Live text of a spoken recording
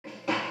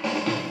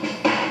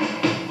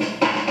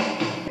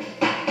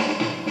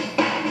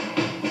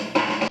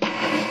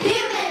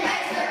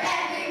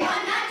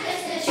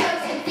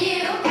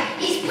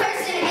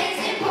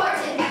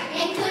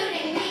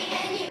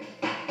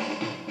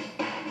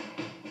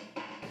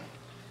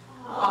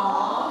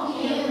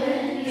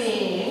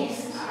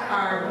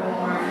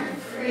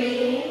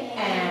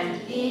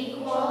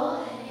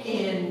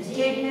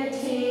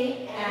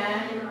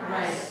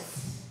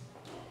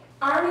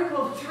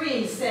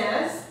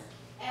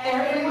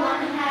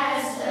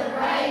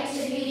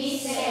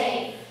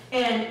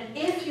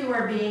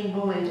are being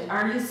bullied,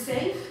 are you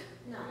safe?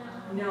 No.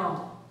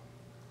 No.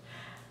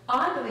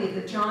 I believe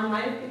that John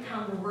might have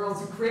become the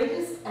world's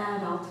greatest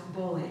adult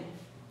bully.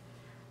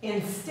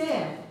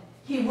 Instead,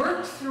 he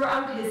worked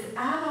throughout his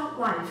adult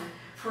life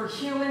for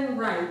human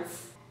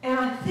rights. And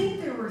I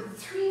think there were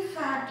 3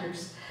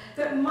 factors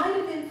that might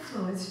have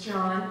influenced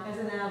John as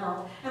an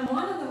adult. And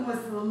one of them was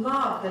the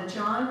love that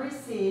John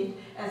received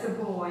as a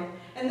boy.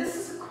 And this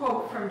is a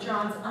quote from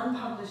John's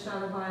unpublished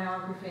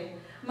autobiography.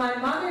 "My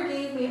mother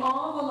gave me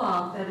all the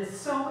love that is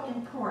so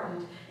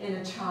important in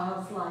a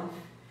child's life."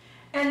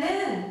 And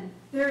then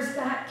there's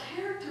that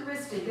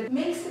characteristic that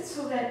makes it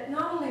so that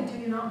not only do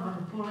you not want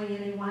to bully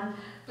anyone,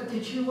 but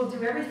that you will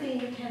do everything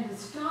you can to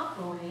stop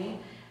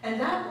bullying. And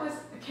that was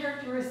a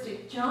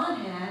characteristic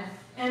John had,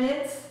 and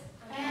it's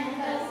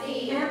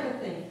empathy.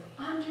 Empathy.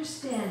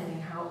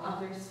 Understanding how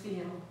others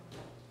feel.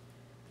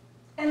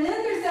 And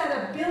then there's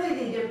that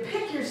ability to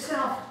pick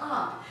yourself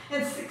up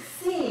and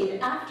succeed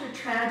after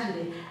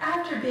tragedy,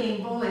 after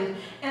being bullied.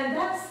 And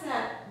that's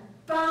that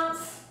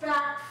bounce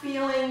back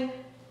feeling,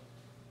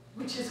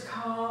 which is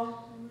called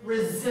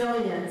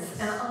resilience.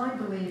 And I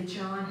believe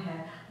John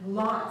had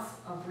lots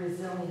of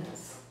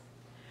resilience.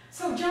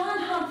 So John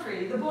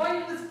Humphrey, the boy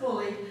who was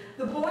bullied,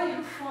 the boy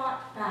who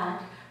fought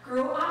back,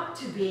 grew up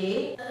to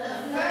be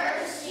the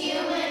first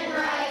human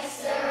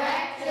rights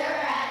director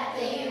at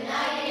the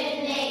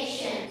United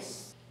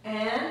Nations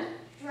and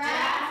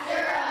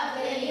drafter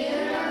of the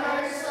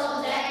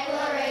Universal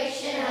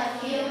Declaration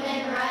of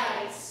Human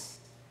Rights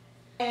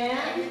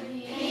and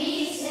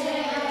peace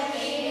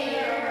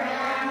negotiator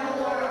around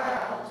the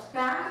world.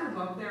 Back in the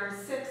book there are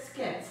 6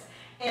 skits,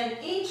 and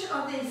each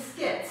of these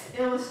skits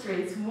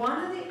illustrates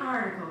one of the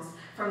articles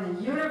from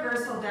the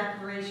Universal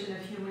Declaration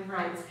of Human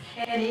Rights.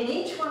 And in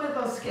each one of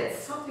those skits,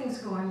 something's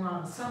going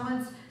wrong.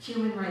 Someone's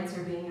human rights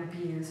are being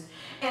abused.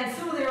 And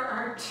so there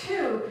are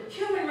 2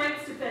 human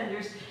rights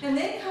defenders, and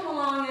they come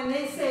along and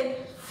they say,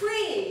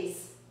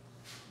 "Freeze!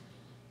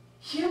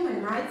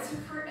 Human rights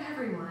are for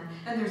everyone."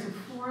 And there's a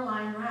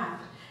 4-line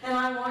rap. And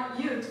I want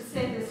you to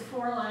say this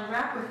 4-line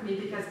rap with me,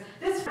 because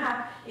this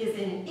rap is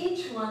in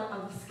each one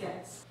of the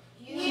skits.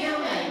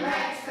 Human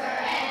rights for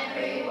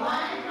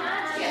everyone,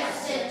 not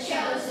just a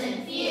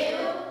chosen few.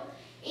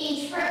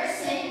 Each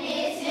person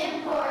is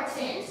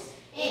important,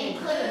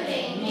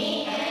 including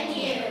me and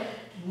you.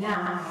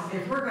 Now,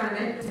 if we're going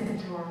to make this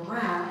into a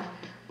rap,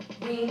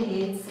 we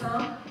need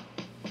some